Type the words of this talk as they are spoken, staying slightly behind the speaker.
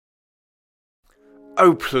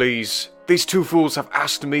Oh, please. These two fools have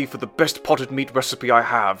asked me for the best potted meat recipe I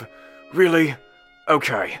have. Really?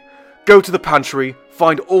 Okay. Go to the pantry,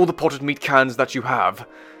 find all the potted meat cans that you have.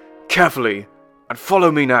 Carefully, and follow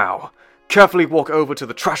me now. Carefully walk over to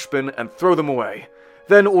the trash bin and throw them away.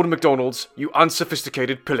 Then order McDonald's, you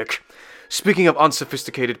unsophisticated pillock. Speaking of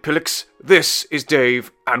unsophisticated pillocks, this is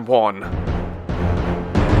Dave and Juan.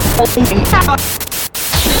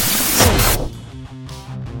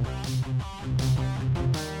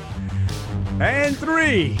 And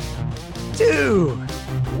 3, 2,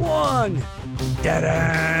 1.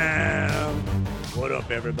 Ta-da! What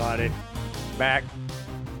up, everybody? Back.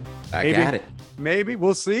 I got it. Maybe.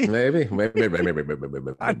 We'll see. Maybe.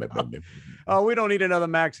 Oh, we don't need another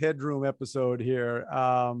Max Headroom episode here.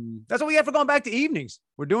 That's what we have for going back to evenings.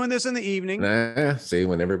 We're doing this in the evening. Nah, see,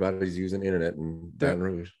 when everybody's using internet in Baton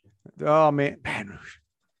Rouge. Oh, man.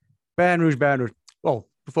 Baton Rouge. Oh,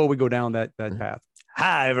 before we go down that path.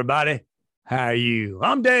 Hi, everybody. How are you?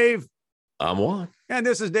 I'm Dave. I'm Juan. And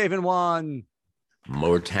this is Dave and Juan.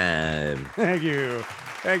 More time. Thank you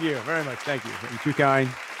very much. Thank you. You're too kind.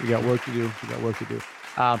 We got work to do.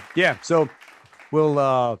 So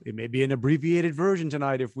we'll it may be an abbreviated version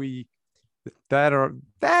tonight if we or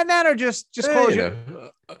just close your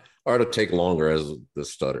or to take longer as the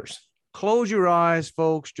stutters. Close your eyes,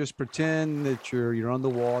 folks. Just pretend that you're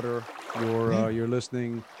underwater. You're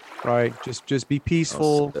listening, right? Just be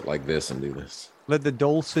peaceful. I'll sit like this and do this. Let the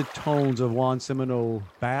dulcet tones of Juan Semino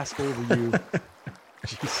bask over you.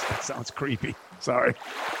 Jeez, that sounds creepy. Sorry.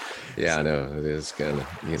 Yeah, I know. It is kind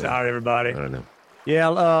of, Sorry, everybody. I don't know.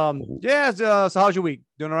 Yeah. So how's your week?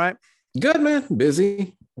 Doing all right? Good, man.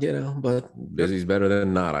 Busy, but busy's better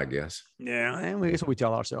than not, I guess. Yeah. And that's what we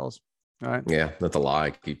tell ourselves. All right. Yeah. That's a lie. I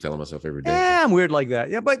keep telling myself every day. Yeah, I'm weird like that.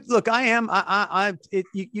 Yeah. But look,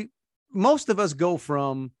 most of us go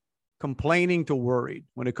from complaining to worried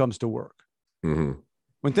when it comes to work. Mm-hmm.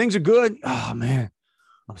 When things are good, oh man,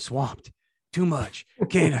 I'm swamped. Too much.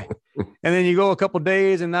 Can't I? And then you go a couple of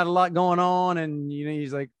days and not a lot going on, and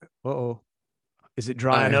he's like, "Uh-oh, is it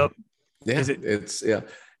drying up?" Yeah, it's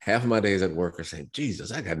half of my days at work are saying,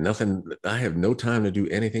 "Jesus, I got nothing. I have no time to do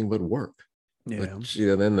anything but work." Yeah.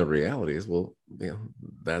 But, then the reality is,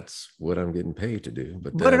 that's what I'm getting paid to do.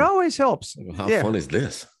 But it always helps. How fun is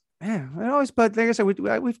this? Yeah, it always. But like I said,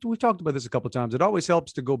 we've talked about this a couple of times. It always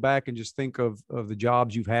helps to go back and just think of the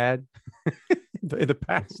jobs you've had in the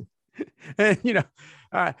past. And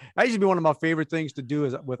I used to be one of my favorite things to do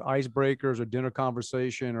is with icebreakers or dinner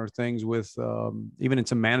conversation or things with even in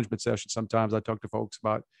some management sessions. Sometimes I talk to folks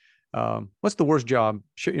about what's the worst job.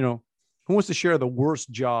 Who wants to share the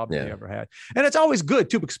worst job they ever had? And it's always good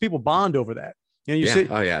too because people bond over that.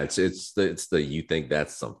 It's the you think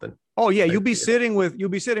that's something. Oh yeah, you'll be sitting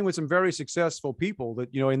with some very successful people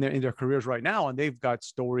that in their careers right now, and they've got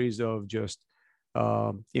stories of just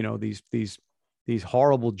these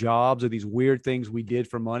horrible jobs or these weird things we did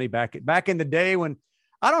for money back in the day when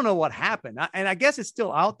I don't know what happened. And I guess it's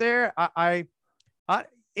still out there. And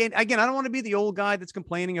again, I don't want to be the old guy that's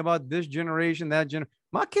complaining about this generation, that generation.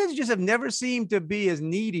 My kids just have never seemed to be as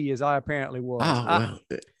needy as I apparently was. Oh, wow.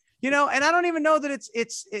 And I don't even know that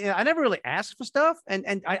it's I never really asked for stuff. And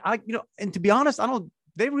and to be honest,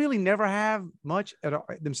 they really never have much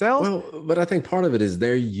themselves. Well, but I think part of it is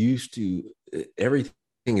they're used to everything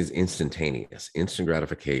is instantaneous, instant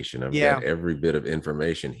gratification. I've got every bit of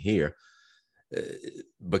information here.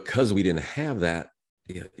 Because we didn't have that,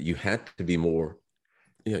 you had to be more,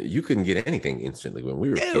 you couldn't get anything instantly when we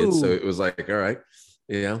were kids. So it was like, all right,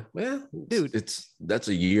 dude, that's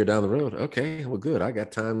a year down the road. Okay, well, good. I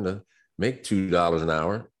got time to make $2 an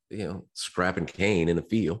hour, scrapping cane in the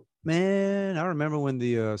field. Man, I remember when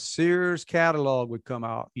the Sears catalog would come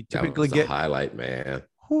out. You typically get a highlight, man.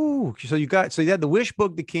 Ooh, so you had the Wish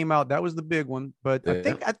book that came out. That was the big one. But I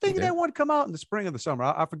think that one come out in the spring or the summer.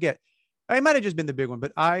 I forget. It might have just been the big one.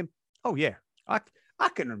 But I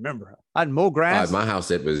can remember. I'd mow grass. At my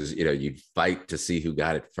house, it was you'd fight to see who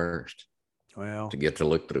got it first. Well, to get to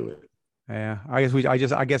look through it. Yeah,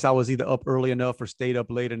 I guess I was either up early enough or stayed up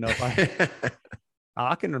late enough.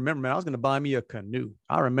 I can remember, man, I was going to buy me a canoe.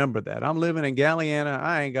 I remember that. I'm living in Galliana.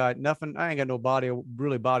 I ain't got nothing. I ain't got no body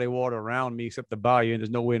water around me except the bayou, and there's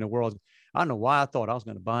no way in the world. I don't know why I thought I was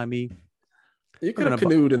going to buy me. You could have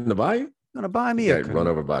canoed in the bayou. I'm going to buy me a canoe. Run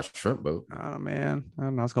over by a shrimp boat. Oh, man. I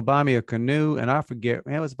was going to buy me a canoe, and I forget.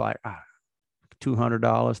 Man, it was like $200,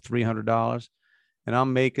 $300. And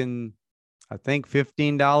I'm making, I think,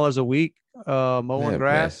 $15 a week mowing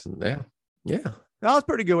grass. Man. Yeah. I was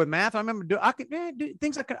pretty good with math. I remember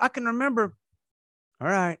things I can remember. All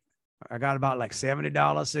right, I got about like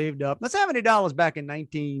 $70 saved up. Now $70 back in That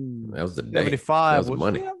was the day. 1975 That was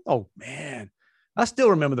money. Oh man, I still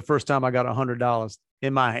remember the first time I got $100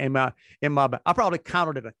 in my. I probably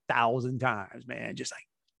counted it 1,000 times, man. Just like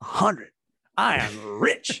 100. I am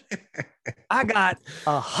rich. I got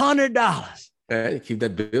 $100. You keep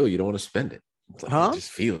that bill. You don't want to spend it. Like,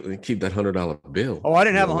 just feel it. Keep that $100 bill. Oh, I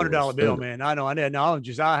didn't have a $100 bill, man. I know. I didn't.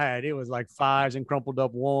 It was like fives and crumpled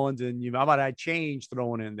up ones, and I might have change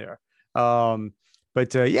thrown in there.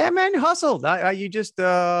 Yeah, man, you hustled. But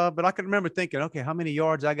I could remember thinking, okay, how many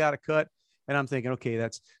yards I got to cut, and I'm thinking, okay,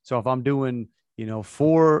 so if I'm doing,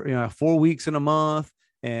 4 weeks in a month,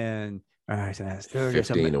 and all right, so that's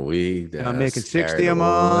 15 a week. And I'm making 60 a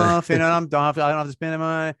month, and I don't have to spend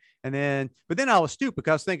money. But then I was stupid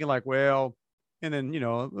because I was thinking like, well. And then,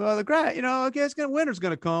 the grass, I guess winter's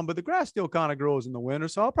going to come, but the grass still kind of grows in the winter.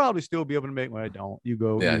 So I'll probably still be able to make, well, I don't. You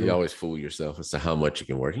go. Yeah, you always fool yourself as to how much you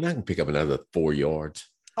can work. You're not going to pick up another 4 yards.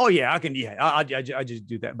 Oh, yeah, I can. Yeah, I just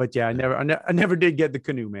do that. But yeah, I never did get the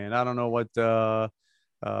canoe, man. I don't know what, I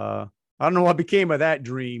don't know what became of that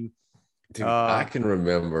dream. Dude, I can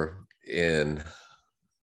remember I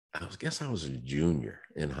guess I was a junior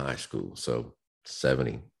in high school. So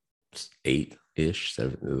 78.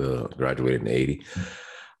 Graduated in 80.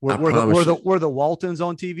 Were the Waltons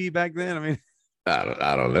on TV back then? I mean,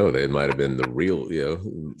 I don't know. They might have been the real,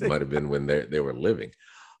 might have been when they were living.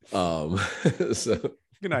 So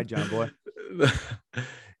good night, John boy.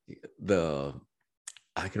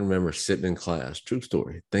 I can remember sitting in class, true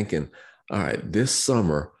story, thinking, all right, this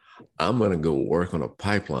summer I'm going to go work on a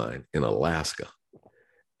pipeline in Alaska,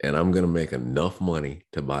 and I'm going to make enough money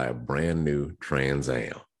to buy a brand new Trans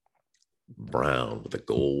Am. Brown with a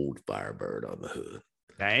gold Firebird on the hood.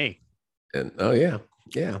 Dang. And yeah.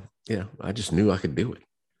 I just knew I could do it.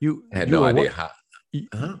 You had no idea how.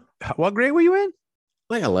 What grade were you in?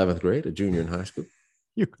 Like 11th grade, a junior in high school.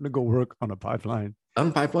 You're gonna go work on a pipeline. On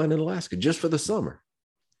a pipeline in Alaska just for the summer.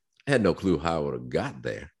 I had no clue how I would have got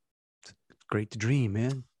there. It's great to dream,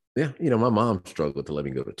 man. Yeah, my mom struggled to let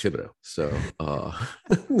me go to Thibodeau. So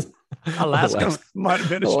Alaska might have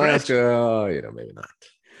been a stretch. Alaska, maybe not.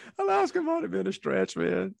 Alaska might have been a stretch,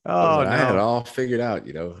 man. I had it all figured out.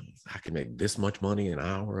 I can make this much money an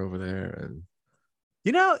hour over there, and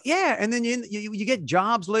yeah. And then you get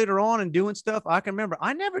jobs later on and doing stuff. I can remember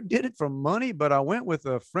I never did it for money, but I went with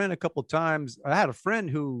a friend a couple of times. I had a friend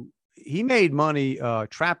who he made money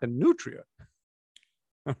trapping nutria.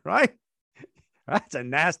 Right, that's a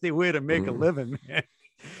nasty way to make a living, man.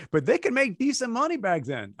 But they could make decent money back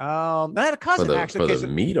then. I had a cousin for the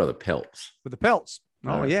meat or the pelts. For the pelts.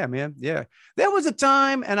 Oh, yeah, man. Yeah. There was a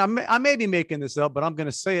time, and I may be making this up, but I'm going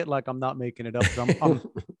to say it like I'm not making it up.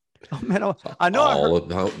 I know all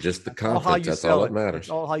about just the content. That's all that matters.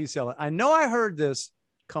 All how you sell it. I know I heard this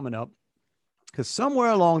coming up because somewhere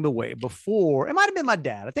along the way before, it might have been my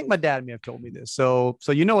dad. I think my dad may have told me this. So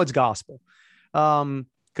it's gospel.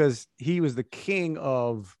 Because he was the king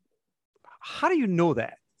of, how do you know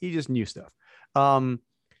that? He just knew stuff.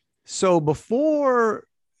 So before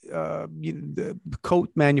the coat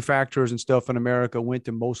manufacturers and stuff in America went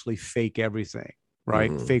to mostly fake everything, right?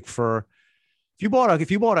 Mm-hmm. Fake fur. If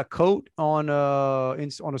you bought a coat on in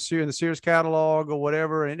the Sears catalog or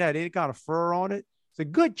whatever, and it had any kind of fur on it, it's a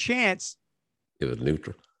good chance it was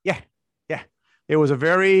neutral. Yeah. It was a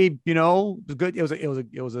very, good. It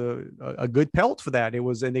was a good pelt for that. It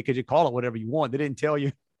was, and they could call it whatever you want. They didn't tell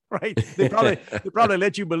you. Right. They probably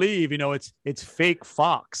let you believe, it's fake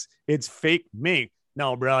fox. It's fake mink.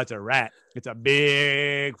 No, bro, it's a rat. It's a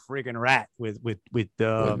big freaking rat with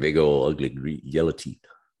big old ugly yellow teeth.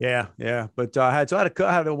 Yeah. But I had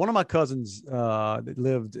one of my cousins that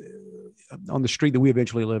lived on the street that we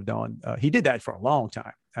eventually lived on. He did that for a long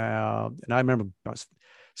time. And I remember I was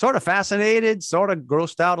sort of fascinated, sort of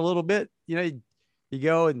grossed out a little bit. You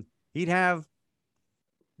go and he'd have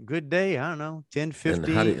a good day. I don't know, 10,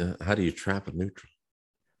 15. And how do you trap a neutral?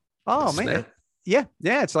 Oh, man. Yeah.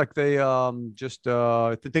 It's like they just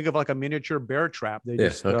think of like a miniature bear trap. They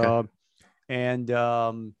just and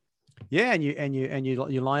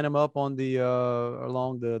you line them up on the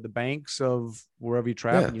along the banks of wherever you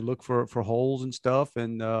trap, and you look for holes and stuff.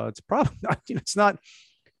 And it's probably it's not.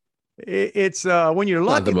 It's when you're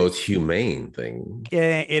lucky. Not the most humane thing.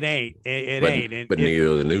 Yeah, it ain't. It ain't. But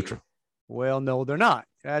neither the neutral. Well, no, they're not.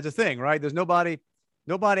 That's the thing, right? There's nobody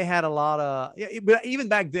had a lot of. Yeah, but even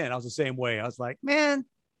back then, I was the same way. I was like, man,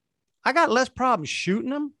 I got less problems shooting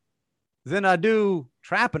them than I do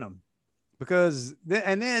trapping them, because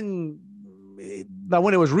then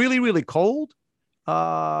when it was really, really cold, like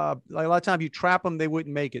a lot of times you trap them, they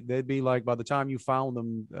wouldn't make it. They'd be like, by the time you found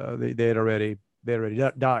them, they'd already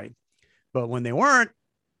died. But when they weren't,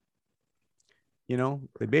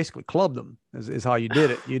 they basically clubbed them is how you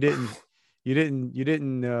did it. You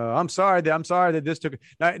didn't, I'm sorry that this took.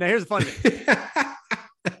 Now here's the funny thing.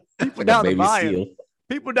 People down the bayou.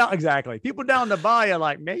 People down the bayou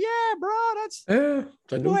like, man, yeah, bro, that's who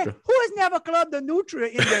has never clubbed a nutria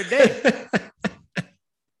in their day?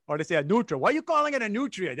 Or they say a nutria. Why are you calling it a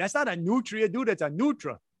nutria? That's not a nutria, dude. It's a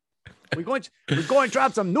nutra. We're going to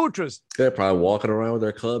drop some nutras. They're probably walking around with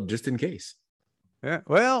their club just in case. Yeah.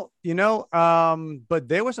 Well, but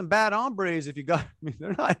there were some bad hombres. If you got,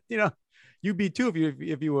 they're not, you'd be too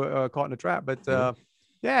if you were caught in a trap. But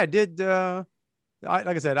yeah, I did. Like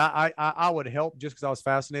I said, I would help just because I was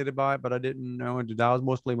fascinated by it, but I didn't know. I was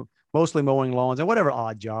mostly mowing lawns and whatever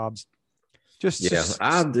odd jobs.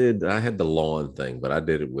 I did. I had the lawn thing, but I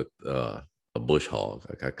did it with a bush hog.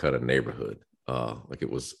 Like I cut a neighborhood. Like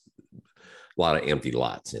it was a lot of empty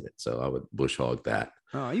lots in it, so I would bush hog that.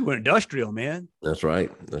 Oh, you were industrial, man. That's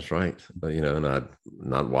right. But, and I'd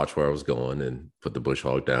not watch where I was going and put the bush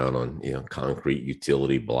hog down on, concrete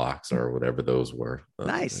utility blocks or whatever those were.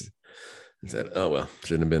 Nice. And said, oh, well,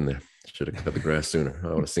 shouldn't have been there. Should have cut the grass sooner. I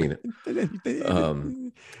would have seen it.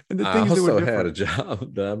 I also had a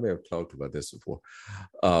job that I may have talked about this before.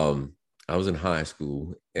 I was in high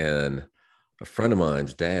school and a friend of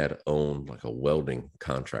mine's dad owned like a welding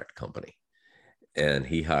contract company and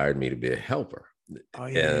he hired me to be a helper. Oh,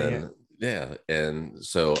 yeah. And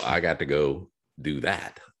so I got to go do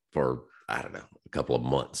that for, I don't know, a couple of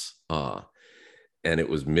months. And it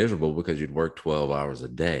was miserable because you'd work 12 hours a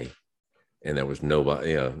day and there was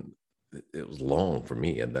nobody, it was long for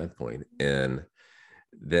me at that point. And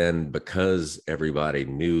then because everybody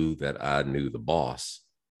knew that I knew the boss,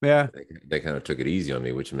 they kind of took it easy on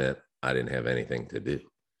me, which meant I didn't have anything to do.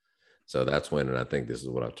 So that's when, and I think this is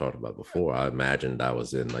what I've talked about before, I imagined I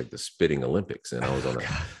was in like the spitting Olympics and I was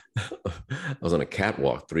on a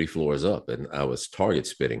catwalk 3 floors up and I was target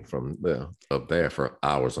spitting from up there for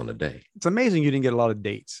hours on a day. It's amazing you didn't get a lot of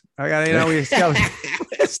dates. We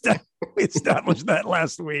established that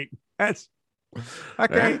last week. I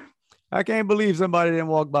can't believe somebody didn't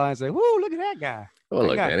walk by and say, "Whoa, look at that guy." Well,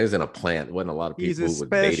 look, man, he's in a plant. Wasn't a lot of people who were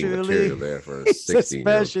dating material there for a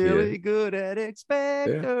 16-year-old especially good at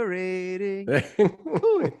expectorating.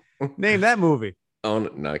 Name that movie. Oh,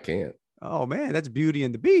 no, I can't. Oh, man, that's Beauty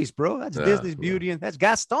and the Beast, bro. That's Disney's Beauty and that's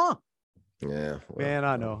Gaston. Yeah. Well, man,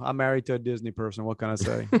 I know. I'm married to a Disney person. What can I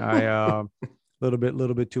say? I little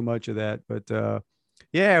bit too much of that. But I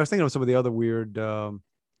was thinking of some of the other weird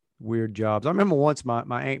jobs. I remember once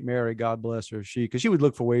my Aunt Mary, God bless her, because she would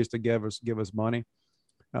look for ways to give us money.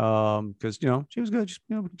 Because she was good.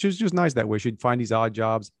 She was just nice that way. She'd find these odd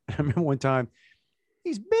jobs. I remember one time,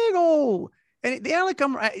 these big old, and they only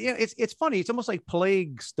come. It's funny. It's almost like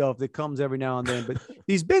plague stuff that comes every now and then. But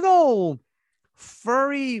these big old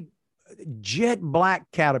furry jet black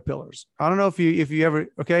caterpillars. I don't know if you ever.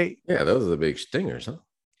 Okay. Yeah, those are the big stingers, huh?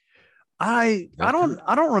 I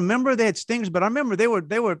don't remember they had stingers, but I remember they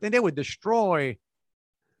would destroy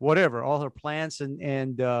whatever, all her plants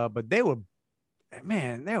but they were,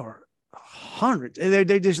 man, they were hundreds.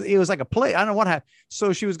 They just, it was like a play. I don't know what happened.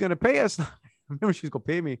 So she was going to pay us. I remember she was going to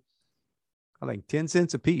pay me, I think 10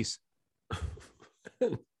 cents a piece.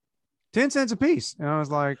 10 cents a piece. And I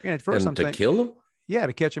was like, at first I'm thinking, kill them? Yeah,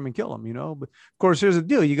 to catch them and kill them, But of course, here's the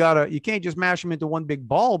deal: you can't just mash them into one big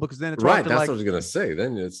ball because then it's right. That's what I was gonna say.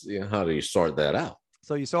 Then it's how do you sort that out?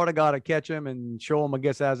 So you sort of got to catch them and show them, I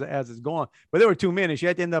guess, as it's going. But there were too many. She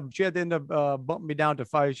had to end up bumping me down to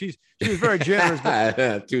 5. She was very generous.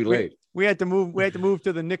 But too late. We had to move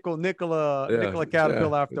to the Nicola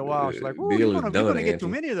caterpillar after a while. She's like, "Oh, you're gonna get too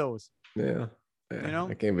many of those." Yeah.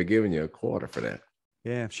 I can't be giving you a quarter for that.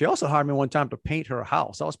 Yeah. She also hired me one time to paint her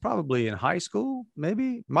house. I was probably in high school,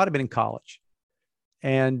 maybe might have been in college.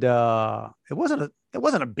 And it wasn't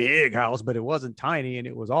a big house, but it wasn't tiny and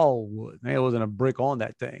it was all wood. It wasn't a brick on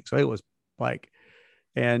that thing. So it was like,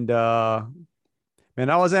 and man,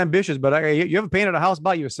 I was ambitious, but you ever painted a house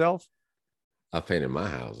by yourself? I painted my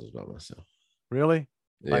houses by myself. Really?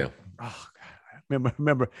 Yeah. Oh God, I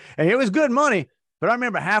remember. And it was good money. But I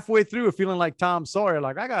remember halfway through feeling like Tom Sawyer,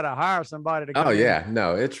 like I got to hire somebody to come in. Yeah.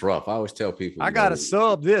 No, it's rough. I always tell people. I got to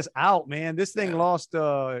sub this out, man. This thing lost,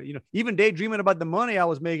 even daydreaming about the money I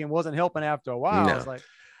was making wasn't helping after a while. No. I was like,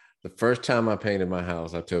 the first time I painted my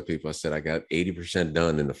house, I tell people, I said, I got 80%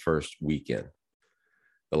 done in the first weekend.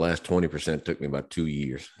 The last 20% took me about 2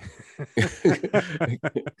 years.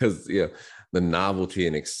 Because, the novelty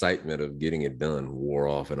and excitement of getting it done wore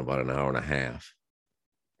off in about an hour and a half.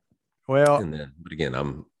 Well, but again,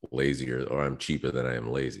 I'm lazier or I'm cheaper than I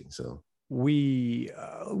am lazy. So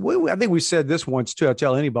I think we said this once too. I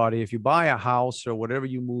tell anybody, if you buy a house or whatever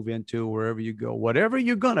you move into, wherever you go, whatever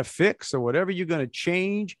you're going to fix or whatever you're going to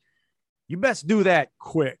change, you best do that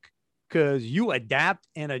quick, because you adapt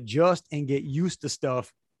and adjust and get used to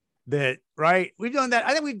stuff that, right? We've done that.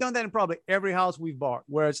 I think we've done that in probably every house we've bought,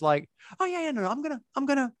 where it's like, oh yeah, no, I'm gonna,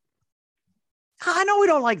 I know we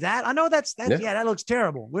don't like that. I know that's that looks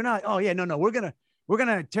terrible. We're not, oh yeah, no, we're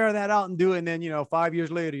gonna tear that out and do it. And then, 5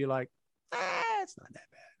 years later, you're like, it's not that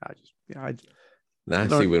bad. Now,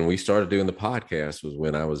 see, when we started doing the podcast was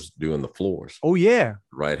when I was doing the floors. Oh yeah.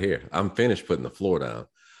 Right here. I'm finished putting the floor down.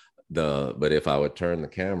 But if I would turn the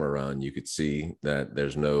camera around, you could see that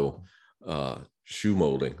there's no shoe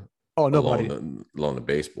molding. Oh, nobody along the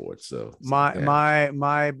baseboard. So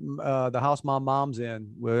the house my mom's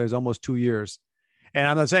in was almost 2 years, and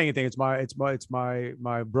I'm not saying anything. It's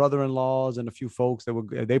my brother-in-laws and a few folks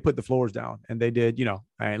they put the floors down, and they did.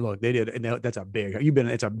 And look, they did, and that's a big.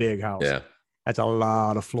 It's a big house. Yeah, that's a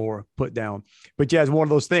lot of floor put down. But yeah, it's one of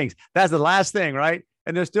those things. That's the last thing, right?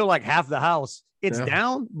 And there's still like half the house. It's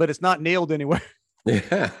down, but it's not nailed anywhere.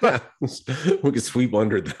 Yeah, we could sweep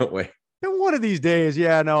under it that way. And one of these days,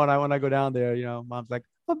 yeah, no. And when I go down there, Mom's like,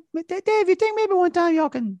 "Oh, Dave, you think maybe one time y'all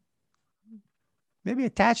can maybe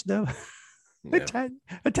attach them,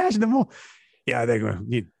 attach them more?" Yeah, I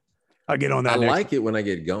think I'll get on that. I like it when I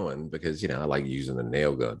get going because I like using the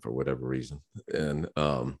nail gun for whatever reason, and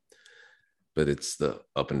but it's the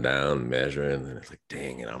up and down measuring, and it's like,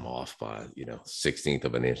 dang it, I'm off by 16th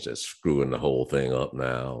of an inch. That's screwing the whole thing up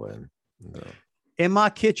now, and. In my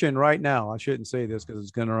kitchen right now, I shouldn't say this because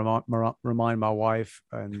it's going to remind my wife,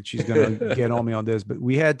 and she's going to get on me on this. But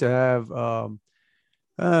we had to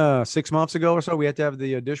have 6 months ago or so, we had to have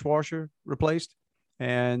the dishwasher replaced,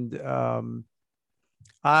 and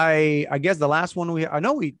I guess the last one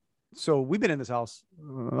so we've been in this house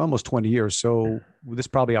almost 20 years. So this is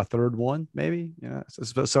probably our third one, maybe. Yeah.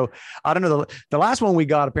 So I don't know. The last one we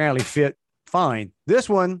got apparently fit fine. This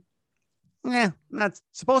one. Yeah, not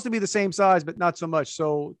supposed to be the same size, but not so much.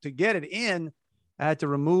 So to get it in, I had to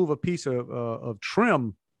remove a piece of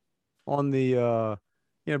trim on the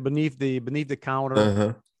beneath the counter.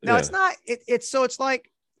 Uh-huh. Now it's not it's like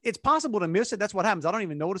it's possible to miss it. That's what happens. I don't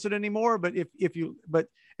even notice it anymore. But and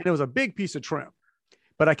it was a big piece of trim,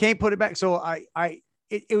 but I can't put it back. So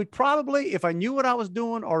it would probably, if I knew what I was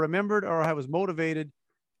doing or remembered or I was motivated,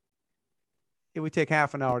 it would take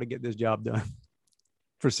half an hour to get this job done.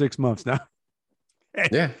 For 6 months now.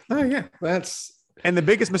 Yeah. Oh, yeah. And the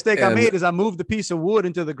biggest mistake I made is I moved the piece of wood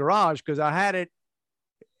into the garage because I had it,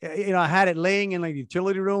 I had it laying in like the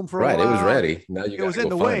utility room for a while. Right. It was ready. Now it was in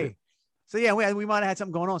the way. It. So yeah, we might have had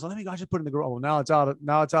something going on. So let me go just put it in the garage. Well, now it's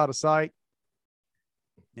out of sight.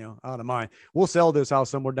 Out of mind. We'll sell this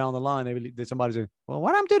house somewhere down the line. Maybe somebody say, "Well,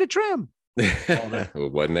 what happened to the trim?" It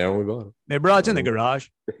wasn't there when we bought it. They brought it in the garage.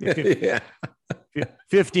 Yeah.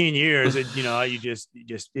 15 years,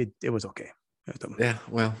 it was okay. Yeah,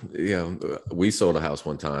 well, we sold a house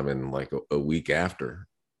one time, and like a week after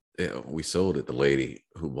we sold it, the lady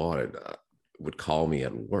who bought it would call me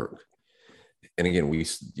at work. And again, we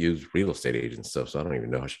use real estate agent stuff, so I don't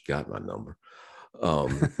even know how she got my number.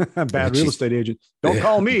 Bad real estate agent. Don't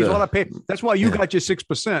call me. It's what I pay. That's why you got your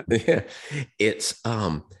 6%. Yeah, it's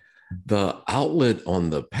the outlet on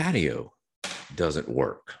the patio doesn't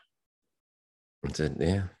work. I said,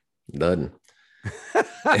 yeah, doesn't.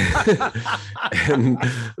 And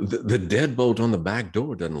the deadbolt on the back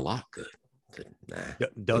door doesn't lock good. I said, nah,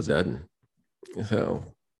 doesn't.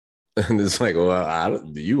 So, and it's like, well,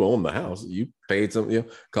 you own the house. You paid something.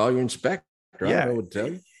 Call your inspector. Yeah, I don't know what to tell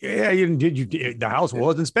you. Yeah, the house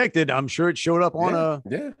was inspected. I'm sure it showed up on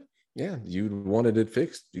Yeah. You wanted it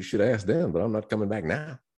fixed. You should ask them, but I'm not coming back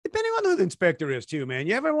now. Depending on who the inspector is, too, man.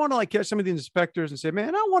 You ever want to like catch some of the inspectors and say,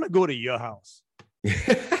 man, I want to go to your house?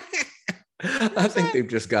 I think they've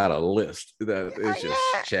just got a list that is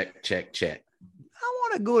just check. I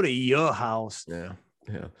want to go to your house. Yeah.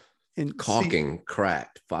 And caulking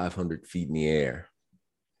cracked 500 feet in the air.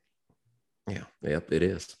 Yeah. Yep, it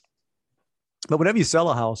is. But whenever you sell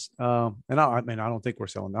a house, and I don't think we're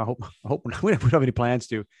selling. I hope we don't have any plans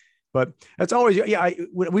to. But it's always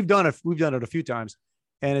we've done it a few times,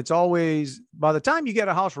 and it's always by the time you get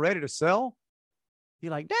a house ready to sell,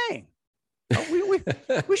 you're like, dang.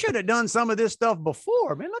 We should have done some of this stuff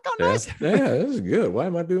before, man. Look how nice. Yeah, this is good. Why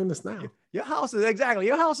am I doing this now? Your house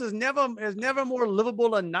is never more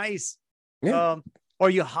livable and nice. Yeah. Or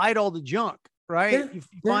you hide all the junk, right? Yeah. You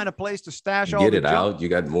find a place to stash all the junk. Get it out. You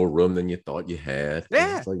got more room than you thought you had.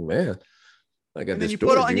 Yeah. It's like, man, I got and this. Then you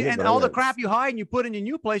put on and all the crap you hide and you put in your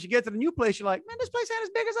new place. You get to the new place, you're like, man, this place ain't as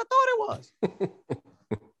big as I thought it was.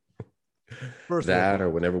 Or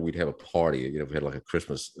whenever we'd have a party, we had like a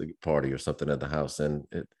Christmas party or something at the house, and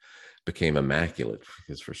it became immaculate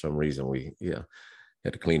because for some reason we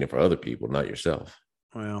had to clean it for other people, not yourself.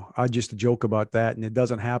 Well, I just joke about that, and it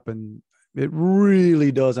doesn't happen. It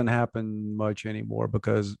really doesn't happen much anymore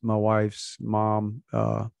because my wife's mom,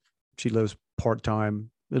 she lives part-time,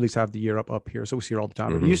 at least half the year up here. So we see her all the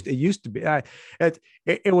time. Mm-hmm. It used to be,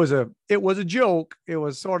 it was a joke. It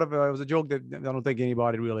was sort of a joke that I don't think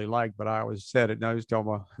anybody really liked, but I always said it. And I was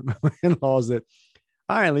telling my in-laws that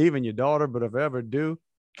I ain't leaving your daughter, but if I ever do,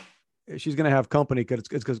 she's going to have company because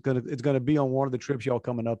it's going to be on one of the trips y'all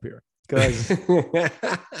coming up here. Because there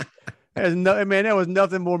was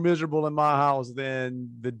nothing more miserable in my house than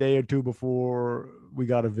the day or two before we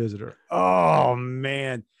got a visitor. Oh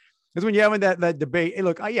man. Because when you're having that debate, hey,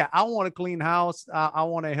 look, I want a clean house. I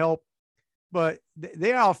want to help, but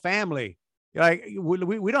they're our family. Like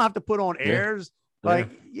we don't have to put on airs. Like,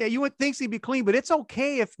 you would think he'd be clean, but it's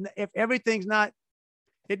okay if everything's not,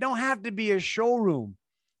 it don't have to be a showroom.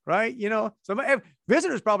 Right. Some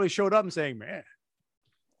visitors probably showed up and saying, man,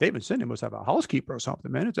 David Cindy must have a housekeeper or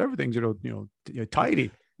something, man. It's everything's, tidy.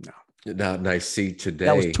 No. Now, see, today.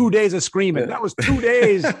 That was 2 days of screaming. That was 2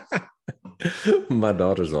 days. My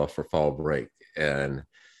daughter's off for fall break. And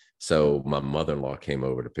so my mother-in-law came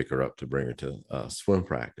over to pick her up to bring her to swim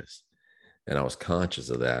practice. And I was conscious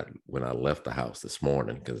of that when I left the house this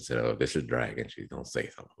morning because I said, oh, this is dragging. She's going to say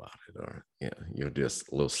something about it. Or, you're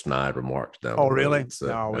just little snide remarks down. Oh, really? So,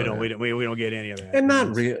 no, we don't get any of that. And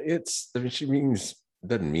not real. She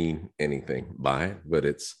doesn't mean anything by it, but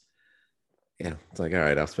it's like, all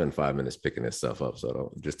right, I'll spend 5 minutes picking this stuff up.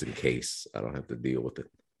 So just in case I don't have to deal with it.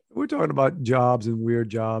 We're talking about jobs and weird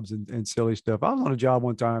jobs and silly stuff. I was on a job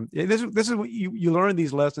one time. This is what you learn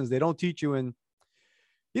these lessons. They don't teach you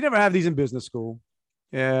you never have these in business school,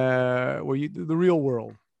 where the real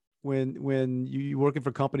world, when you're working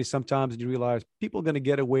for companies sometimes and you realize people are going to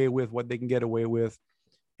get away with what they can get away with.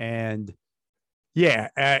 And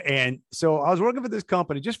and so I was working for this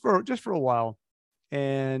company just for a while,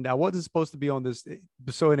 and I wasn't supposed to be on this.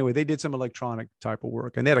 So anyway, they did some electronic type of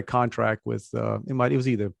work, and they had a contract with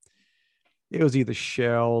it was either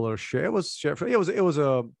Shell or Shell. It was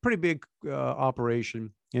a pretty big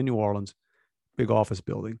operation in New Orleans, big office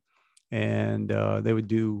building, and they would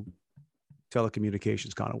do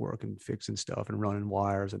telecommunications kind of work and fixing stuff and running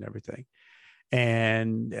wires and everything.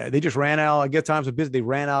 And they just ran out. I guess times were busy. They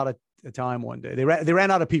ran out of time one day. They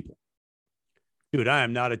ran out of people. Dude, I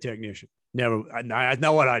am not a technician. Never. That's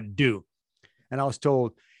not what I do. And I was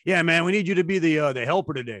told, yeah, man, we need you to be the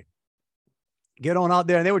helper today. Get on out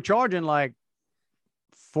there. And they were charging like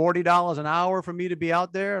 $40 an hour for me to be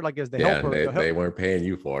out there, like as the helper. They weren't paying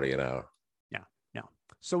you $40 an hour. No.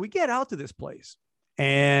 So we get out to this place,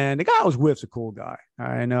 and the guy I was with's a cool guy.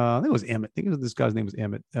 And I think it was Emmett. This guy's name was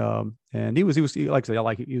Emmett. And he was like I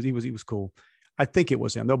say, he was cool. I think it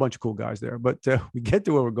was him. There were a bunch of cool guys there, but we get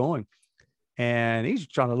to where we're going, and he's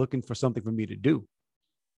looking for something for me to do.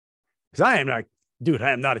 Because I am like, dude,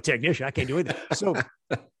 I am not a technician. I can't do anything. So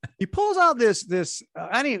he pulls out this.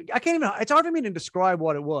 I can't even. It's hard for me to describe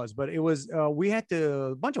what it was, but it was. We had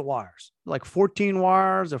a bunch of wires, like 14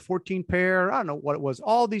 wires, or 14 pair. I don't know what it was.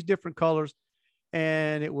 All these different colors,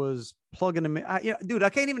 and it was plugging them in. Dude, I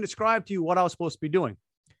can't even describe to you what I was supposed to be doing.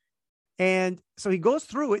 And so he goes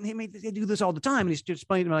through it, and they do this all the time. And he's just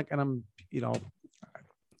explaining to me, like, and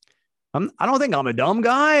I don't think I'm a dumb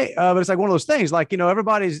guy, but it's like one of those things. Like,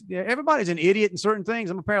 everybody's an idiot in certain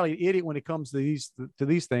things. I'm apparently an idiot when it comes to these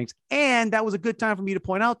things. And that was a good time for me to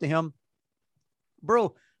point out to him,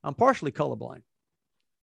 bro, I'm partially colorblind.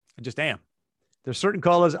 I just am. There's certain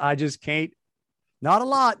colors I just can't. Not a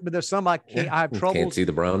lot, but there's some I can't. I have trouble. Can't see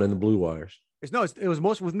the brown and the blue wires.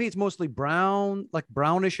 With me, it's mostly brown, like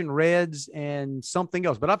brownish and reds and something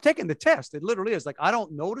else. But I've taken the test. It literally is like, I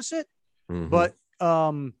don't notice it, but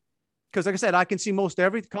because like I said, I can see most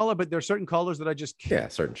every color, but there are certain colors that I just can't. Yeah,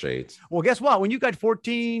 certain shades. Well, guess what? When you got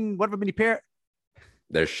 14, whatever many pair,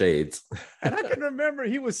 there's shades. And I can remember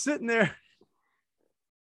he was sitting there.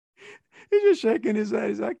 He's just shaking his head.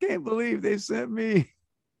 He's like, I can't believe they sent me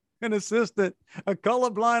an assistant, a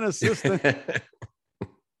colorblind assistant.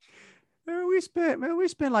 We spent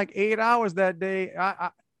like 8 hours that day.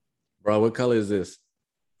 Bro, what color is this?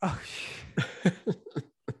 Oh,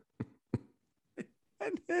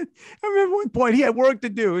 and then I remember one point he had work to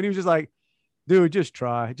do, and he was just like, dude, just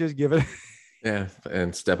try, just give it. Yeah,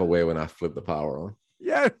 and step away when I flip the power on.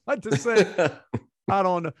 Yeah, what to say? I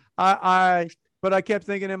don't know. But I kept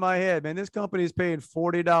thinking in my head, man, this company is paying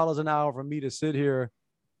 $40 an hour for me to sit here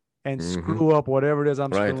and screw up whatever it is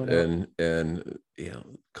I'm screwing up. And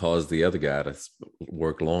cause the other guy to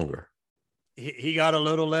work longer. he got a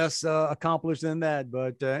little less accomplished than that,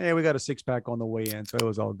 but yeah, we got a 6-pack on the way in, so it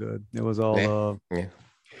was all good. It was all.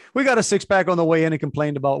 We got a 6-pack on the way in and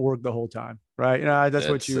complained about work the whole time, right? You know, that's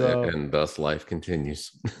what you. And thus life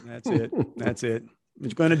continues. That's it. That's it. What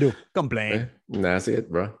you gonna do? Complain. That's it,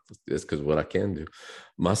 bro. It's because what I can do.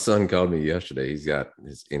 My son called me yesterday. He's got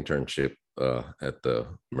his internship at the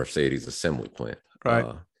Mercedes assembly plant,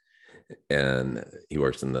 right? And he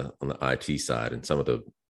works on the IT side, and some of the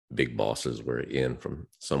big bosses were in from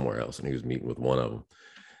somewhere else, and he was meeting with one of them.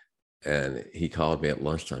 And he called me at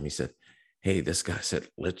lunchtime. He said, "Hey, this guy said,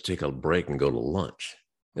 let's take a break and go to lunch."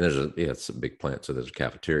 And it's a big plant, so there's a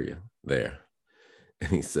cafeteria there. And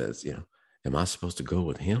he says, "Am I supposed to go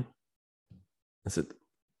with him?" I said,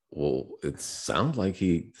 "Well, it sounds like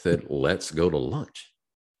he said, let's go to lunch."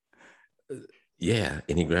 Yeah.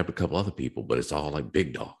 And he grabbed a couple other people, but it's all like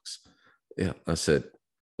big dogs. Yeah. I said,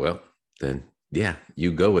 "Well, then, yeah,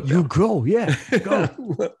 you go with them." You go. Yeah. Go.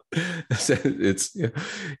 I said,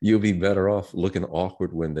 you'll be better off looking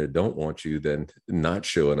awkward when they don't want you than not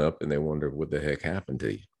showing up and they wonder what the heck happened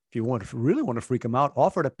to you. If you really want to freak them out,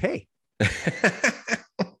 offer to pay.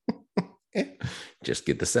 Just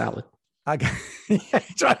get the salad.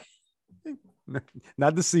 That's right.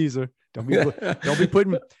 Not the Caesar. Don't be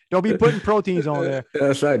putting proteins on there.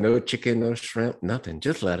 That's right. No chicken, no shrimp, nothing.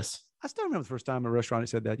 Just lettuce. I still remember the first time a restaurant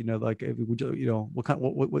said that. Like,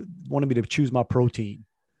 what wanted me to choose my protein,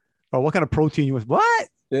 or what kind of protein you want? What?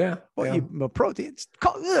 Yeah. Protein.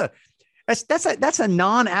 That's a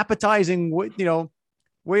non-appetizing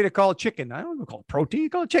way to call chicken. I don't know, call it protein.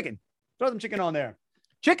 Call it chicken. Throw some chicken on there.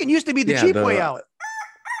 Chicken used to be the cheap way out.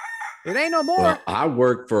 It ain't no more. Well, I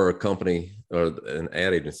worked for a company or an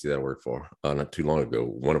ad agency that I worked for not too long ago.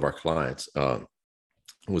 One of our clients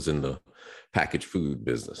was in the packaged food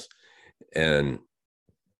business. And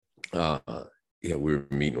we were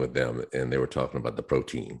meeting with them and they were talking about the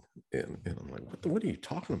protein. And I'm like, what are you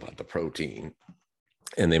talking about, the protein?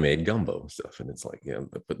 And they made gumbo and stuff. And it's like, they're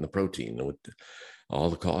putting the protein. All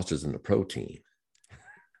the cost is in the protein.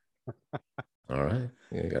 All right.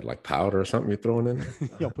 You got like powder or something you're throwing in there?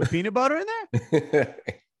 You'll put peanut butter in there?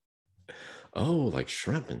 Oh, like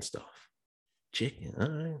shrimp and stuff. Chicken. All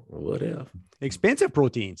right. Whatever. Expensive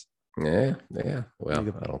proteins. Yeah. Well,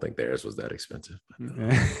 I don't think theirs was that expensive.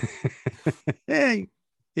 Yeah,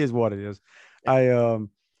 is what it is. I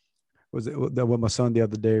was with my son the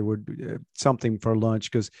other day. Would something for lunch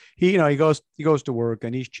because he goes to work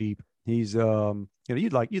and he's cheap. He's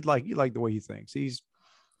you'd like the way he thinks.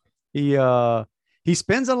 He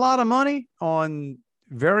spends a lot of money on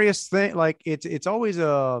various things. Like it's always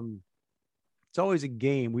a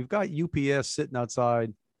game. We've got UPS sitting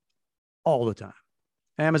outside all the time.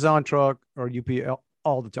 Amazon truck or UPS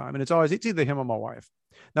all the time. And it's either him or my wife.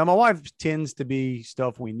 Now, my wife tends to be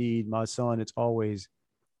stuff we need. My son, it's always,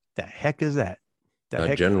 the heck is that?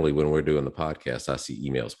 Generally, when we're doing the podcast, I see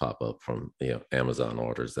emails pop up from Amazon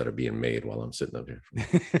orders that are being made while I'm sitting up here.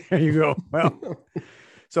 There you go. Well,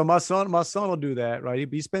 so my son will do that, right?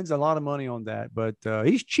 He spends a lot of money on that, but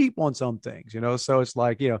he's cheap on some things, So it's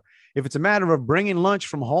like, if it's a matter of bringing lunch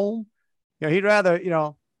from home, he'd rather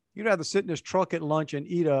sit in his truck at lunch and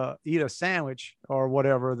eat a sandwich or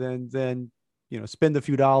whatever than spend a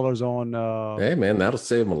few dollars on. Hey man, that'll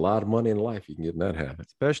save him a lot of money in life. You can get in that habit,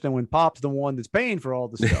 especially when Pop's the one that's paying for all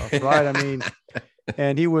the stuff, right? I mean,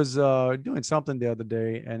 and he was doing something the other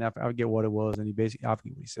day, and I forget what it was, and he basically, I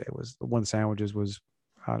forget what he said. It was one of the sandwiches was,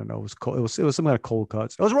 I don't know, it was cold. It was some kind of cold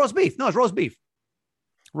cuts. It was roast beef. No, it's roast beef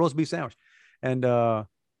sandwich, and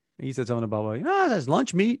he said something about that's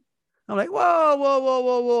lunch meat. I'm like,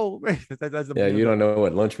 whoa. That's you don't know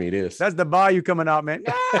what lunch meat is. That's the bayou coming out, man.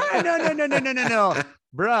 No.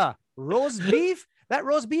 Bruh, roast beef? That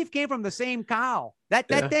roast beef came from the same cow. That's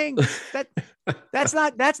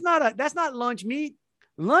not lunch meat.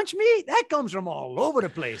 Lunch meat, that comes from all over the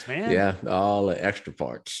place, man. Yeah, all the extra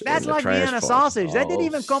parts. That's like Vienna sausage. That didn't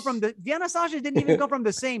even come from Vienna sausage didn't even come from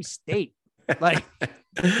the same state. Like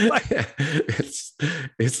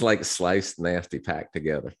it's like sliced, nasty, packed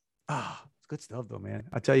together. Oh, it's good stuff though, man.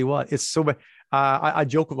 I tell you what, it's so bad. I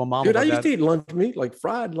joke with my mom. Dude, I used to eat lunch meat, like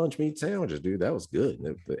fried lunch meat sandwiches, dude. That was good.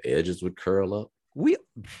 The edges would curl up.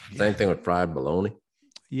 Same thing with fried bologna.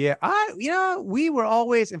 Yeah, we were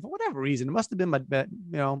always, and for whatever reason, it must have been my dad.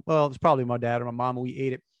 Well, it's probably my dad or my mom. We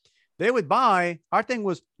ate it. They would buy. Our thing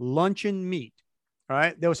was luncheon meat. All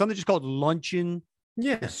right, there was something just called luncheon.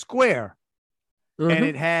 Yeah, square, and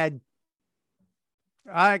it had.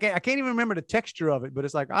 I can't even remember the texture of it, but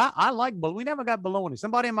it's like I like bologna. We never got bologna.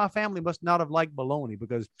 Somebody in my family must not have liked bologna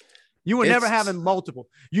because You were never having multiple.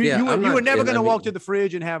 You were never going to walk to the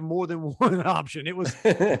fridge and have more than one option. It was.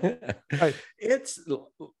 It's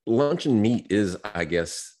luncheon meat is, I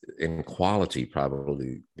guess, in quality,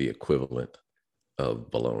 probably the equivalent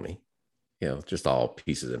of bologna. Just all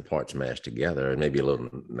pieces and parts mashed together, and maybe a little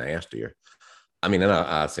nastier. I mean, and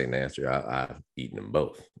I say nastier. I've eaten them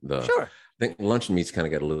both. Sure. I think luncheon meat's kind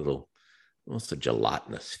of got a little, almost a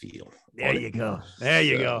gelatinous feel. There you go. There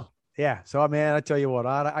you go. Yeah. So, man, I tell you what,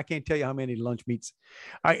 I can't tell you how many lunch meats.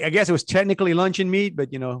 I guess it was technically luncheon meat, but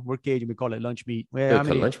we're Cajun. We call it lunch meat. Well,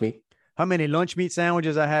 lunch meat. How many lunch meat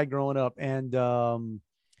sandwiches I had growing up, and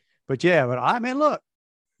but I mean, look,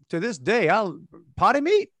 to this day, potted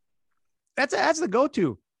meat. That's the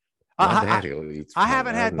go-to. I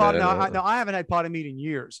haven't had potted. No, I haven't had potted meat in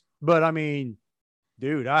years. But I mean,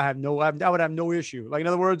 dude, I would have no issue. Like, in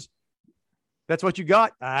other words, that's what you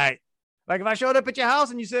got. All right. Like, if I showed up at your house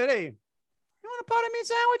and you said, "Hey, you want a potted meat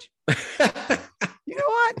sandwich?" You know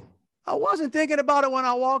what? I wasn't thinking about it when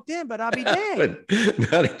I walked in, but I'll be damned.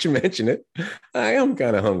 Now that you mention it, I am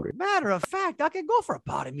kind of hungry. Matter of fact, I could go for a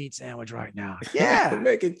potted meat sandwich right now. Yeah.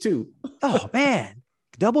 Make it two. Oh, man.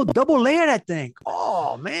 Double layer that thing.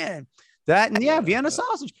 Oh, man. That, and Vienna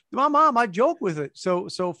sausage. My mom, I joke with it. So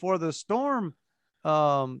for the storm,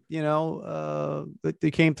 they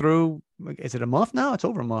came through. Is it a month now? It's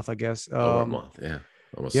over a month, I guess. Over a month, yeah.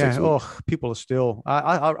 Almost 6 weeks. Oh, people are still.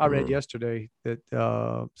 I read yesterday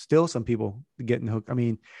that still some people getting hooked. I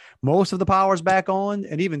mean, most of the power's back on,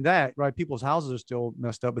 and even that, right? People's houses are still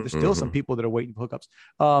messed up, but there's still some people that are waiting for hookups.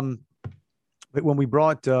 But when we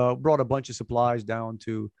brought a bunch of supplies down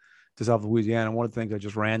to South Louisiana, one of the things I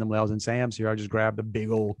just randomly, I was in Sam's here, I just grabbed a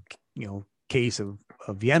big old case of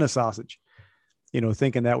Vienna sausage,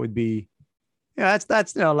 thinking that would be,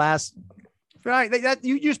 that's last. Right, that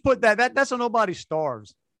you just put that's so nobody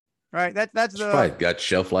starves, right? That's the right. Got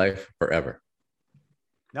shelf life forever.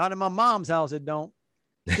 Not in my mom's house, it don't.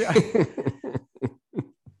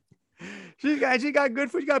 She got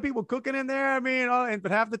good food. She got people cooking in there. I mean,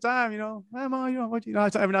 but half the time, Mom, what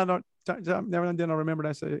every now and then I remember.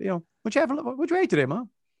 I say, what you ate today, Mom?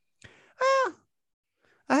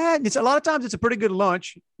 I had. It's a lot of times it's a pretty good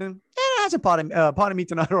lunch. And that's a pot of meat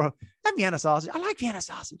tonight, or that Vienna sausage. I like Vienna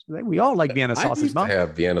sausage. We all like Vienna sausage, Mom. I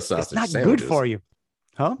have Vienna sausage. It's not sandwiches. good for you,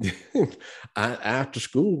 huh? After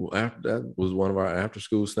school, that was one of our after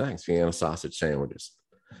school snacks. Vienna sausage sandwiches.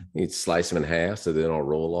 You'd slice them in half so they don't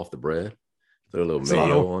roll off the bread. Throw a little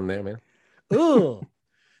mayo on there, man. Ooh.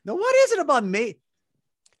 Now, what is it about mayo?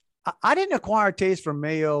 I didn't acquire a taste for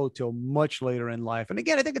mayo till much later in life. And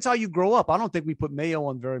again, I think it's how you grow up. I don't think we put mayo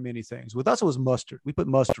on very many things. With us, it was mustard. We put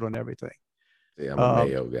mustard on everything. Yeah, I'm a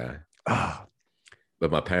mayo guy.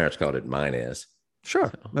 But my parents called it mayonnaise.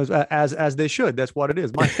 Sure, so. As they should. That's what it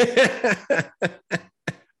is. I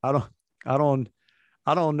don't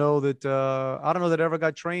know that. I don't know that I ever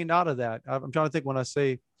got trained out of that. I'm trying to think when I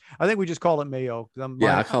say. I think we just call it mayo.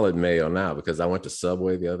 I call it mayo now because I went to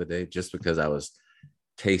Subway the other day just because I was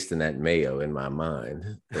tasting that mayo in my mind.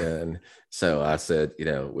 And so I said,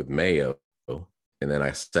 with mayo, and then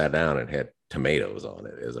I sat down and had tomatoes on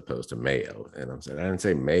it as opposed to mayo. And I said, I didn't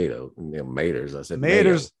say mayo, maters. I said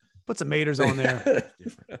maters. Put some maters on there.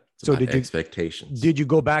 So did expectations. Did you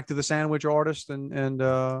go back to the sandwich artist and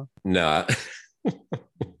no,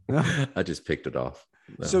 I just picked it off.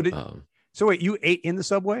 No, so wait, you ate in the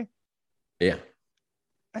Subway? Yeah.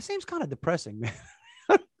 That seems kind of depressing, man.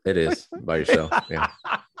 It is by yourself. Yeah.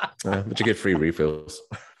 But you get free refills.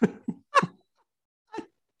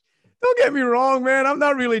 Don't get me wrong, man. I'm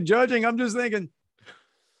not really judging. I'm just thinking,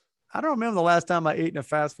 I don't remember the last time I ate in a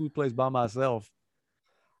fast food place by myself.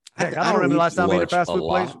 Heck, I don't remember the last time I ate in a fast food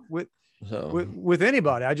place with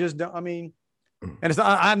anybody. I just don't, I mean, and it's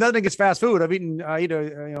not, I'm nothing against fast food. I eat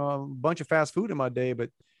a bunch of fast food in my day, but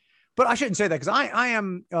I shouldn't say that because I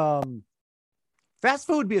am fast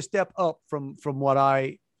food would be a step up from what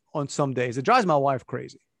I on some days. It drives my wife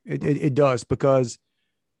crazy. It does because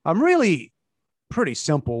I'm really pretty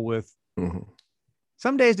simple with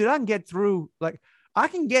some days, dude. I can get through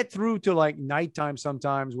to like nighttime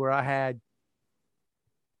sometimes where I had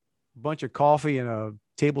a bunch of coffee and a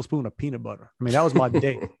tablespoon of peanut butter. I mean, that was my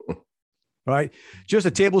day. Right? Just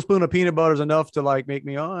a tablespoon of peanut butter is enough to like make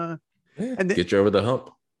me and get you over the hump.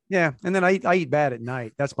 Yeah, and then I eat bad at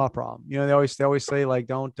night. That's my problem. They always say like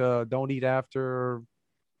don't eat after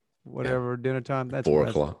whatever dinner time. That's 4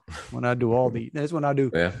 o'clock when I do all the eating. That's when I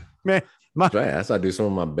do. Yeah, man. That's how I do some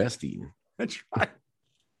of my best eating. That's right.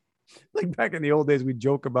 Like back in the old days, we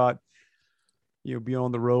joke about being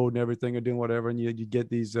on the road and everything or doing whatever, and you get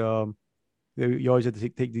these You always have to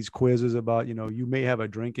take these quizzes about, you may have a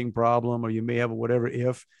drinking problem or you may have a whatever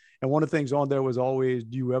if. And one of the things on there was always,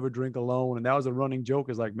 do you ever drink alone? And that was a running joke.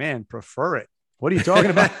 Is like, man, prefer it. What are you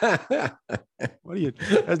talking about? What are you?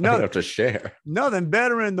 There's nothing have to share. Nothing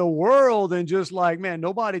better in the world than just like, man,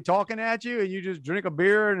 nobody talking at you and you just drink a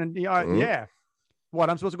beer and yeah. What,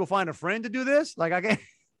 I'm supposed to go find a friend to do this? Like I can't.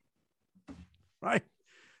 Right?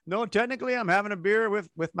 No, technically, I'm having a beer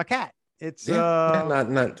with my cat. It's not.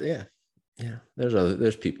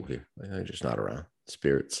 There's people here. They're just not around.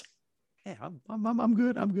 Spirits. Yeah, I'm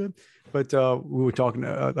good. I'm good. But we were talking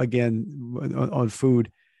again on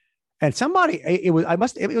food, and somebody it was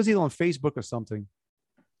either on Facebook or something,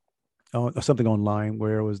 or something online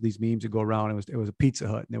where it was these memes that go around. It was a Pizza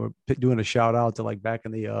Hut, and they were doing a shout out to like back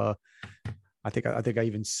in the I think I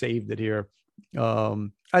even saved it here.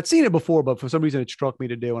 I'd seen it before, but for some reason it struck me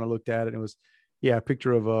today when I looked at it. It was a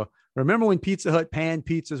picture of remember when Pizza Hut pan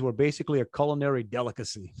pizzas were basically a culinary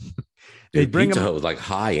delicacy? Pizza Hut was like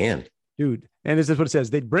high end. Dude, and this is what it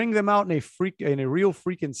says. They'd bring them out in a real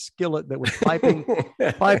freaking skillet that was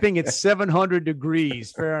piping at 700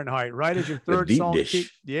 degrees Fahrenheit, right as your third song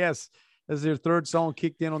kicked. Yes, as your third song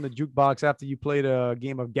kicked in on the jukebox after you played a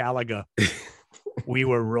game of Galaga. We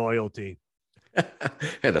were royalty.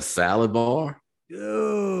 Had a salad bar.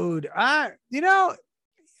 Dude,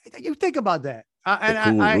 you think about that.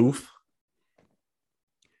 Roof.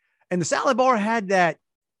 And the salad bar had that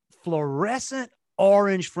fluorescent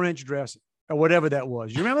orange French dressing or whatever that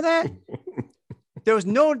was. You remember that? There was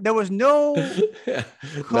no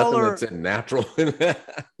color. That's natural.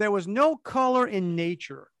 There was no color in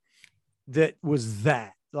nature that was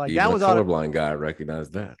that. Like even that was a colorblind guy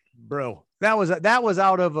recognized that. Bro, that was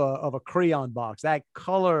out of a crayon box. That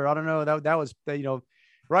color, I don't know. That was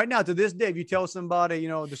right now to this day, if you tell somebody,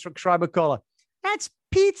 describe a color, that's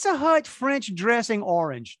Pizza Hut French dressing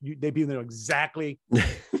orange. They'd be exactly.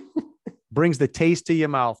 Brings the taste to your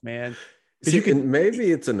mouth, man. See,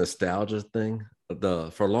 maybe it's a nostalgia thing.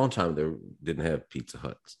 For a long time, they didn't have Pizza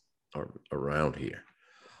Huts around here.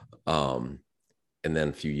 And then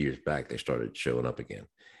a few years back, they started showing up again.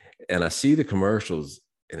 And I see the commercials,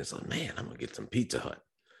 and it's like, man, I'm going to get some Pizza Hut.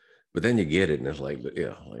 But then you get it, and it's like,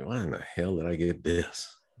 why in the hell did I get this?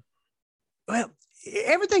 Well,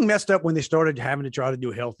 everything messed up when they started having to try to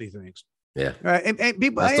do healthy things. Yeah. And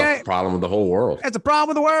people, that's the problem with the whole world. That's the problem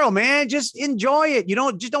with the world, man. Just enjoy it.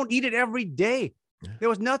 Don't eat it every day. Yeah. There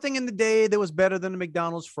was nothing in the day that was better than a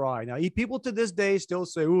McDonald's fry. Now, people to this day still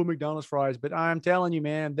say, "Oh, McDonald's fries," but I'm telling you,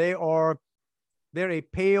 man, they're a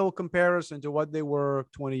pale comparison to what they were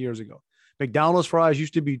 20 years ago. McDonald's fries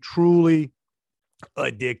used to be truly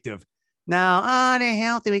addictive. Now, they're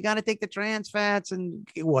healthy. We got to take the trans fats and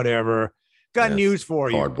whatever. Got news for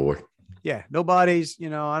you. Cardboard. Yeah, nobody's,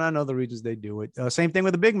 and I know the reasons they do it. Same thing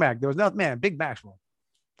with the Big Mac. There was nothing, man, Big Macs were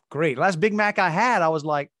great. Last Big Mac I had, I was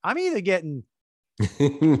like, I'm either getting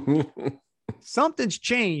something's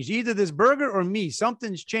changed, either this burger or me.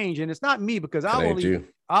 Something's changed. And it's not me because I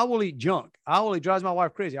will eat junk. It drives my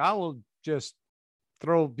wife crazy. I will just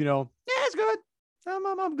throw, it's good.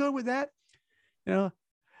 I'm good with that.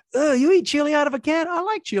 You eat chili out of a can? I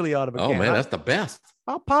like chili out of a can. Oh, man, that's the best.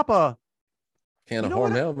 I'll pop a can of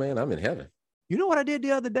Hormel, man. I'm in heaven. You know what I did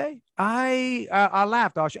the other day? I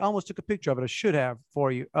laughed. I almost took a picture of it. I should have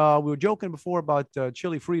for you. We were joking before about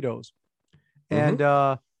chili Fritos. And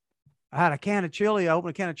I had a can of chili. I opened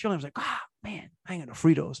a can of chili. I was like, man, I ain't got no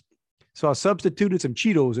Fritos. So I substituted some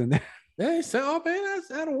Cheetos in there. Hey, so, man,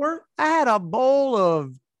 that'll work. I had a bowl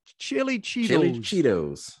of chili Cheetos. Chili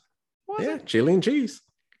Cheetos. Chili and cheese.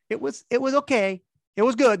 It was okay. It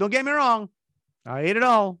was good. Don't get me wrong. I ate it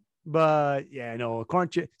all. But corn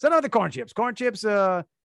chips. It's another corn chips. Corn chips,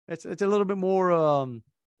 it's a little bit more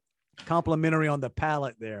complimentary on the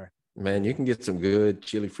palate there. Man, you can get some good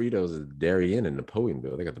chili Fritos at Darien and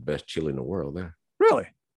Napoleonville. They got the best chili in the world there. Really?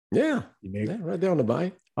 Yeah. Right there on the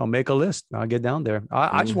bite. I'll make a list. I'll get down there.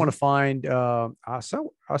 I just want to find. I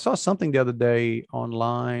saw something the other day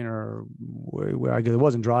online, or where I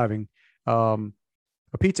wasn't driving. A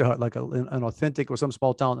Pizza Hut, like an authentic, or some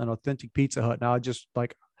small town, an authentic Pizza Hut. Now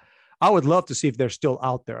I would love to see if they're still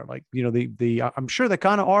out there. Like, I'm sure they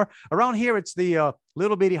kind of are around here. It's the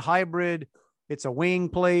little bitty hybrid. It's a wing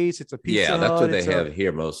place. It's a Pizza Hut. Yeah, that's what they have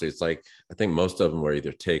here mostly. It's like, I think most of them are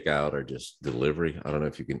either takeout or just delivery. I don't know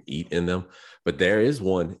if you can eat in them, but there is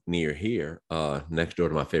one near here, next door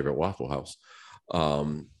to my favorite Waffle House.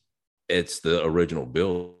 It's the original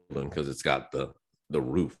building because it's got the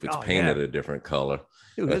roof. It's painted a different color.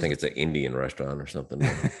 Dude, I think it's an Indian restaurant or something.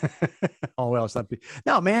 Oh, well, it's not.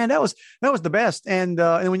 No, man, that was the best. And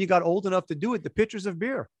when you got old enough to do it, the pitchers of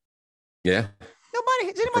beer. Yeah.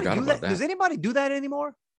 Does anybody do that? Does anybody do that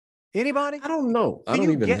anymore? Anybody? I don't know.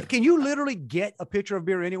 Can you literally get a pitcher of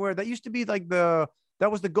beer anywhere? That used to be like that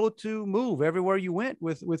was the go-to move everywhere you went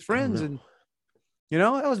with friends, and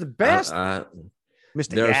that was the best. Mr.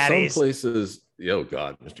 There Gaddy's. Are some places. Oh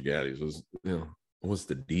God, Mr. Gaddy's was what's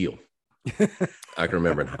the deal? I can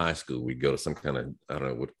remember in high school we'd go to some kind of, I don't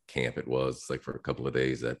know what camp it was, like for a couple of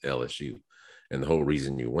days at LSU, and the whole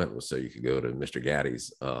reason you went was so you could go to Mr.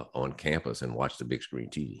 Gaddy's on campus and watch the big screen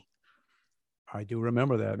TV. I do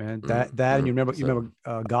remember that, man. And you remember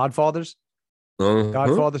Godfathers?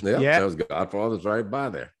 Godfathers, yeah, that was Godfathers right by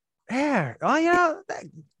there. Yeah,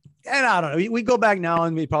 and I don't know. We go back now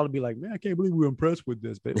and we'd probably be like, man, I can't believe we were impressed with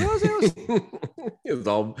this. But it was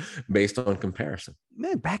all based on comparison.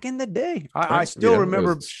 Man, back in the day, I still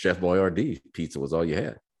remember Chef Boyardee pizza was all you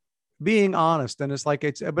had. Being honest, and it's like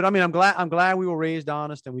but I mean, I'm glad we were raised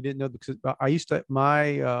honest, and we didn't know, because I used to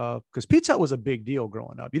because Pizza Hut was a big deal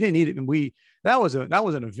growing up. You didn't eat it, and that was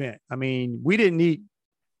an event. I mean, we didn't eat.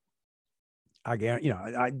 I guarantee,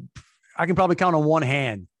 I can probably count on one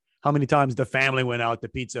hand how many times the family went out to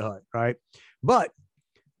Pizza Hut, right? But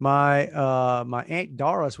my Aunt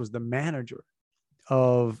Doris was the manager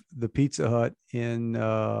of the Pizza Hut in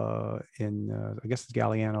I guess it's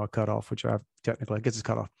Galliano or Cutoff, which I guess it's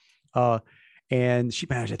Cutoff. And she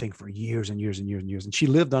managed, I think, for years and years and years and years. And she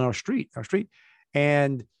lived on our street.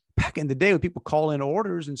 And back in the day, when people call in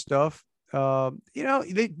orders and stuff,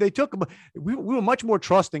 they took, we were much more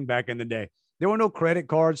trusting back in the day. There were no credit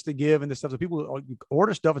cards to give and this stuff. So people would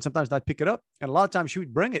order stuff and sometimes not pick it up. And a lot of times she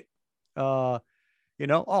would bring it. She was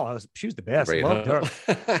the best. I loved her.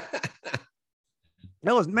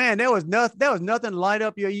 There was nothing light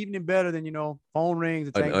up your evening better than, phone rings.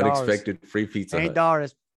 It's an unexpected free pizza. Aunt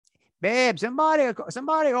Doris. Babe,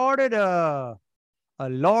 somebody ordered a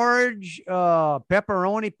large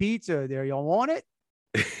pepperoni pizza there. Y'all want it?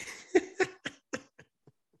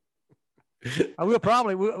 Our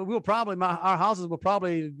houses were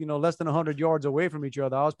probably, less than 100 yards away from each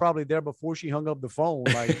other. I was probably there before she hung up the phone.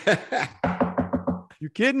 Like, you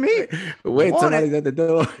kidding me? Wait, somebody's at the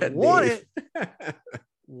door.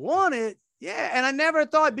 Want it? Yeah. And I never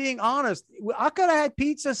thought, being honest, I could have had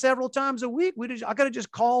pizza several times a week. I could have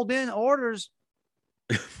just called in orders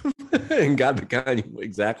and got the kind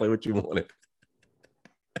exactly what you wanted.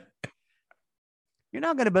 You're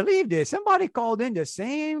not going to believe this. Somebody called in the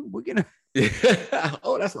same. We're going to.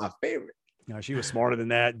 Oh, that's my favorite. No, she was smarter than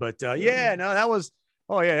that. But that was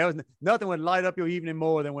nothing would light up your evening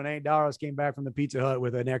more than when Aunt Doris came back from the Pizza Hut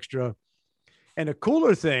with an extra. And the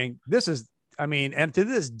cooler thing, and to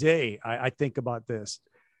this day, I think about this.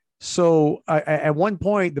 So at one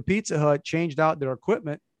point, the Pizza Hut changed out their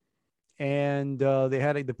equipment, and they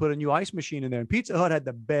had to put a new ice machine in there. And Pizza Hut had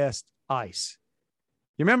the best ice.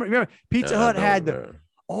 You remember Pizza Hut had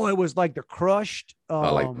it was like the crushed.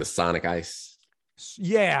 Like the Sonic ice.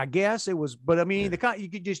 Yeah, I guess it was. But I mean, you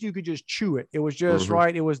could just chew it. It was just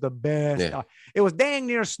right. It was the best. Yeah. It was dang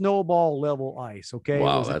near snowball level ice. Okay.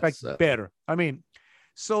 Wow, it was in fact better. I mean,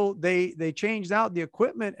 so they changed out the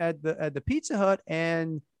equipment at the Pizza Hut,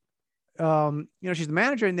 and she's the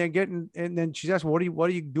manager, and then she's asked, what are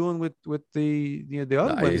you doing with the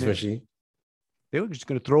other ice machine? They were just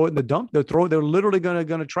going to throw it in the dump. They're literally going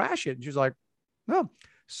to trash it. And she's like, no.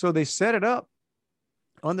 So they set it up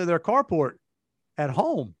under their carport at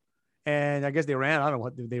home, and I guess they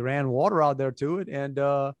ran water out there to it. And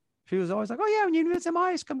she was always like, oh yeah, when you need some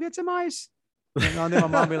ice, come get some ice. And then my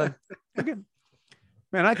mom be like, okay.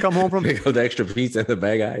 Man, I come home from pick up the extra pizza and the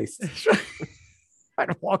bag of ice.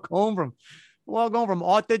 I'd walk home from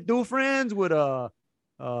Haute du Friends with a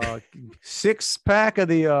 6-pack of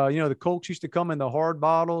the Cokes used to come in the hard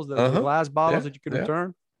bottles, the glass bottles that you could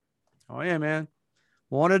return. Oh yeah, man.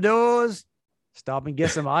 One of those. Stop and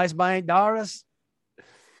get some ice by Aunt Doris.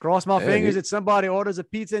 Cross my fingers that somebody orders a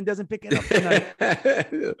pizza and doesn't pick it up tonight.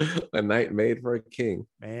 A night made for a king.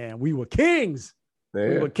 Man, we were kings. Yeah.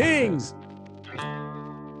 We were kings.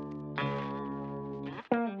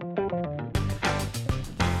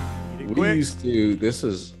 We used to, this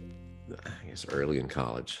is, I guess, early in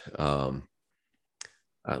college. A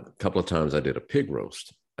couple of times I did a pig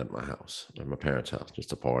roast at my house, at my parents' house,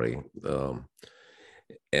 just a party.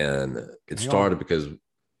 And it started because.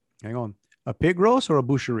 Hang on. A pig roast or a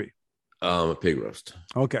boucherie? A pig roast.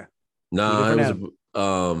 Okay. No, it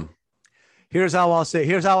was here's how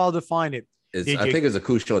I'll define it. I think it's a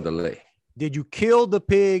couche de lait. Did you kill the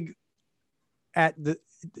pig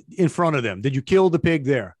in front of them? Did you kill the pig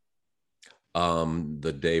there?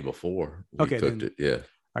 The day before we cooked it. Yeah.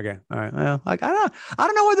 Okay. All right. Well, like I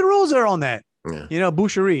don't know what the rules are on that. Yeah. You know,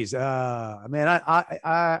 boucheries. Man,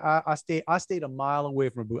 I stayed a mile away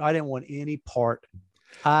from a boucherie. I didn't want any part.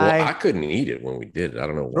 I couldn't eat it when we did it. I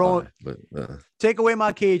don't know why, but take away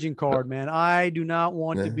my Cajun card, man. I do not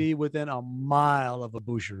want to be within a mile of a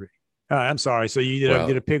boucherie. All right, I'm sorry. So you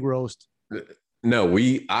did a pig roast? No,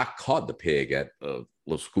 I caught the pig at a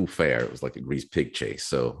little school fair. It was like a greased pig chase,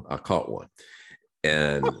 so I caught one.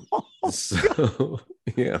 And so,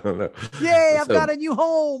 yeah, I don't know. Yay, I've got a new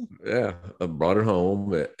home. Yeah, I brought it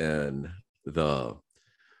home, and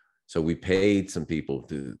so we paid some people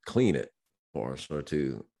to clean it for us, or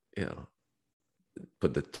to,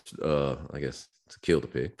 put the, I guess, to kill the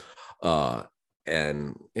pig,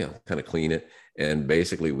 and, kind of clean it. And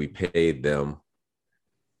basically we paid them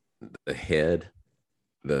the head,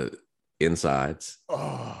 the insides,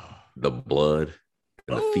 the blood,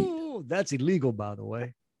 and the feet. That's illegal, by the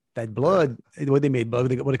way. That blood, what they made, what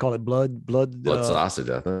do they call it? Blood sausage,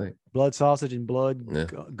 I think. Blood sausage and blood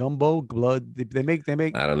gumbo, blood. They make. I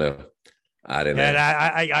don't know. I didn't know. And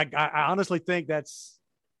I honestly think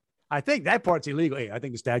I think that part's illegal. Hey, I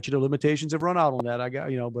think the statute of limitations have run out on that. I got,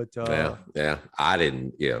 but I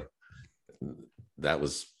didn't, that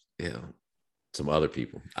was, some other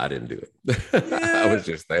people. I didn't do it. I was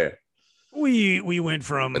just there. We went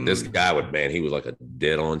from, but this guy he was like a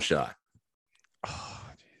dead on shot.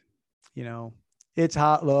 It's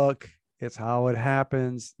hot. Look, it's how it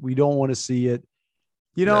happens. We don't want to see it.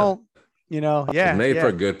 It's made for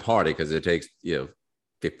a good party because it takes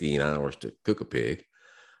 15 hours to cook a pig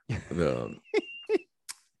on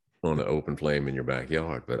an open flame in your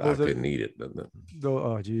backyard. But I couldn't eat it.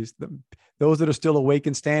 Oh, geez, those that are still awake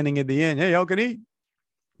and standing at the end. Hey, y'all can eat.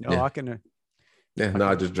 No, I can.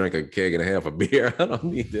 I just drank a keg and a half of beer. I don't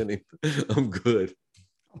need any. I'm good.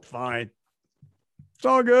 I'm fine. It's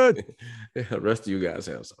all good. The rest of you guys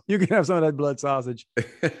have some. You can have some of that blood sausage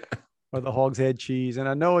or the hog's head cheese. And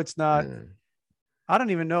I know it's not. I don't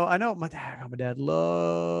even know. I know my dad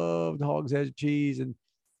loved hog's head cheese, and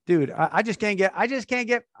dude, I can't get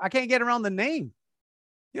around the name.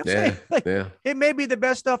 You know what I'm saying? It may be the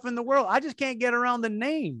best stuff in the world. I just can't get around the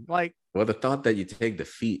name. The thought that you take the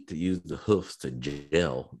feet to use the hoofs to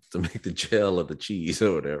make the gel of the cheese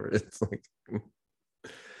or whatever. It's like,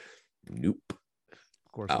 nope.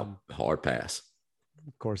 Of course, hard pass.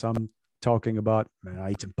 Of course, I'm talking about, man,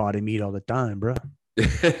 I eat some potted meat all the time, bro.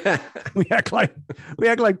 we act like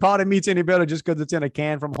potted meat's any better just because it's in a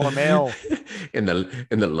can from Hormel. in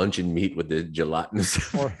the luncheon meat with the gelatinous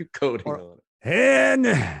coating on it. And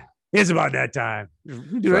it's about that time.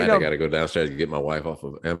 Right, I got to go downstairs and get my wife off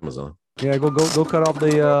of Amazon. Yeah, go cut off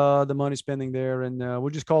the money spending there, and we'll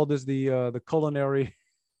just call this the culinary.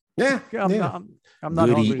 Yeah, I'm not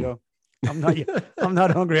hungry though. I'm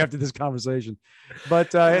not hungry after this conversation,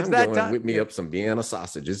 but it's that time. Whip me up some Vienna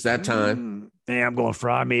sausage. It's that time. Yeah, I'm going to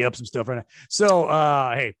fry me up some stuff right now. So,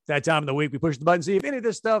 hey, that time of the week, we push the button, see if any of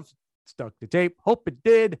this stuff stuck to tape. Hope it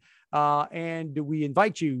did. And we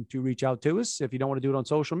invite you to reach out to us. If you don't want to do it on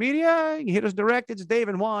social media, you can hit us direct. It's Dave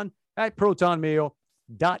and Juan at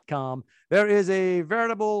protonmail.com. There is a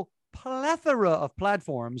veritable plethora of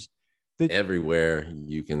platforms that everywhere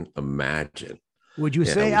you can imagine. Would you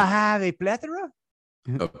say I have a plethora?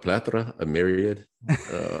 A plethora, a myriad.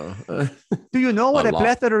 Do you know what a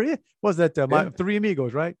plethora is? Was that my Three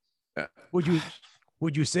Amigos, right? Would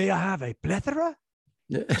you say I have a plethora?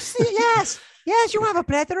 Yes, you have a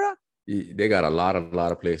plethora. They got a lot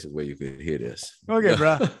of places where you could hear this. Okay,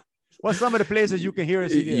 bro. What's some of the places you can hear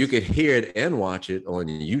it? You can hear it and watch it on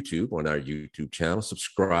YouTube, on our YouTube channel.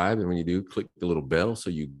 Subscribe, and when you do, click the little bell so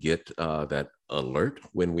you get that alert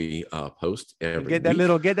when we post every week.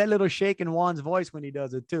 Get that little shake in Juan's voice when he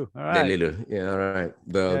does it too. All right. All right.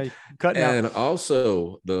 And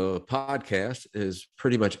also the podcast is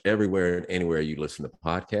pretty much everywhere and anywhere you listen to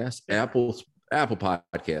podcasts. Apple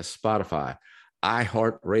Podcasts, Spotify,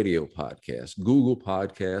 iHeartRadio Podcast, Google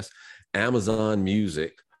Podcasts, Amazon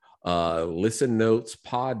Music, Listen Notes,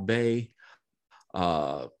 Podbay,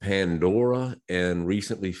 Pandora, and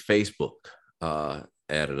recently Facebook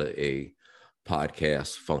added a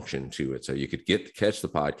podcast function to it, so you could catch the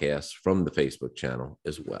podcast from the Facebook channel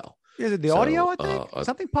as well. Is it the audio? I think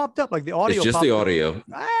something popped up, like the audio. It's just the audio.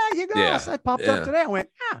 You go. Yeah. That popped up today. I went,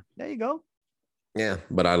 there you go. Yeah,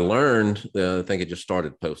 but I learned. I think it just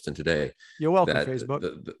started posting today. You're welcome, Facebook.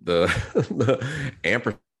 The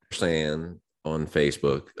ampersand on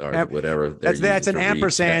Facebook or whatever. That's an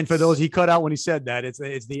ampersand for those he cut out when he said that. It's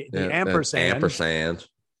the ampersand. Ampersand.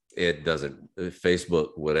 It doesn't,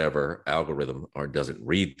 Facebook, whatever algorithm doesn't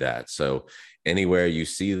read that. So anywhere you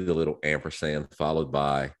see the little ampersand followed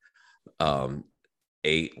by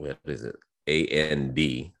what is it?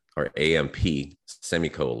 AND or AMP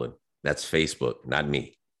semicolon. That's Facebook, not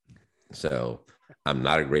me. So I'm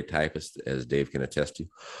not a great typist, as Dave can attest to,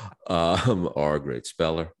 or a great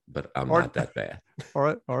speller, but I'm not that bad.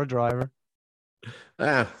 Or a driver.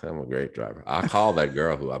 I'm a great driver. I called that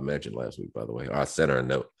girl who I mentioned last week, by the way, or I sent her a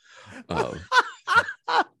note.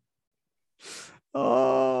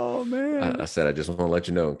 Oh, man. I said, I just want to let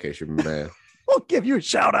you know in case you're mad. We'll give you a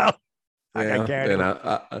shout out. Yeah,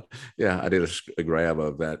 I did a grab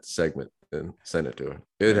of that segment and sent it to her.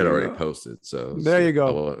 It had already posted, so there you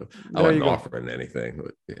go. I wasn't offering anything,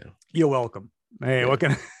 but yeah. You're welcome. Hey, what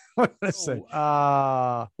can I say?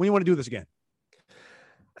 When do you want to do this again?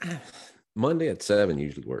 Monday at 7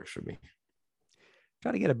 usually works for me.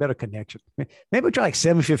 Try to get a better connection. Maybe we'll try like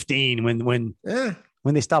 7:15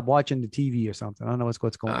 when they stop watching the TV or something. I don't know what's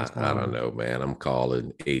going on. I don't know, man. I'm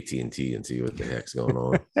calling AT&T and see what the heck's going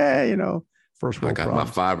on. Hey, first world I got problems.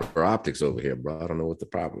 my fiber optics over here, bro. I don't know what the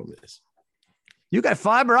problem is. You got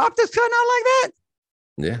fiber optics cutting out like that?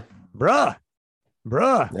 Yeah. Bruh.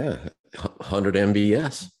 Yeah. 100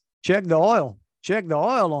 MBS. Check the oil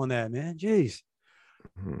on that, man. Jeez.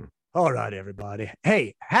 Hmm. All right, everybody.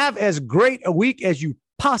 Hey, have as great a week as you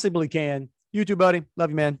possibly can. You too, buddy.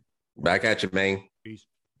 Love you, man. Back at you, man. Peace.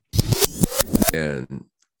 And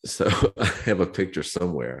so I have a picture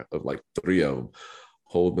somewhere of like 3 of them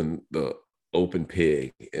holding the open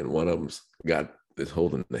pig, and one of them's is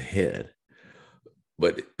holding the head.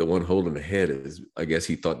 But the one holding the head is, I guess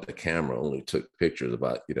he thought the camera only took pictures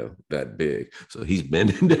about, that big. So he's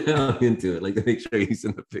bending down into it, like to make sure he's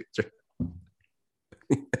in the picture.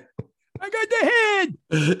 I got the head.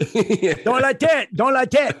 Yeah. Don't like that.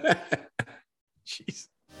 Jeez.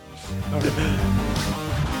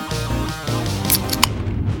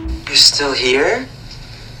 You're still here?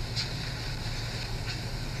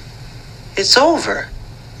 It's over.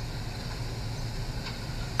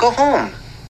 Go home.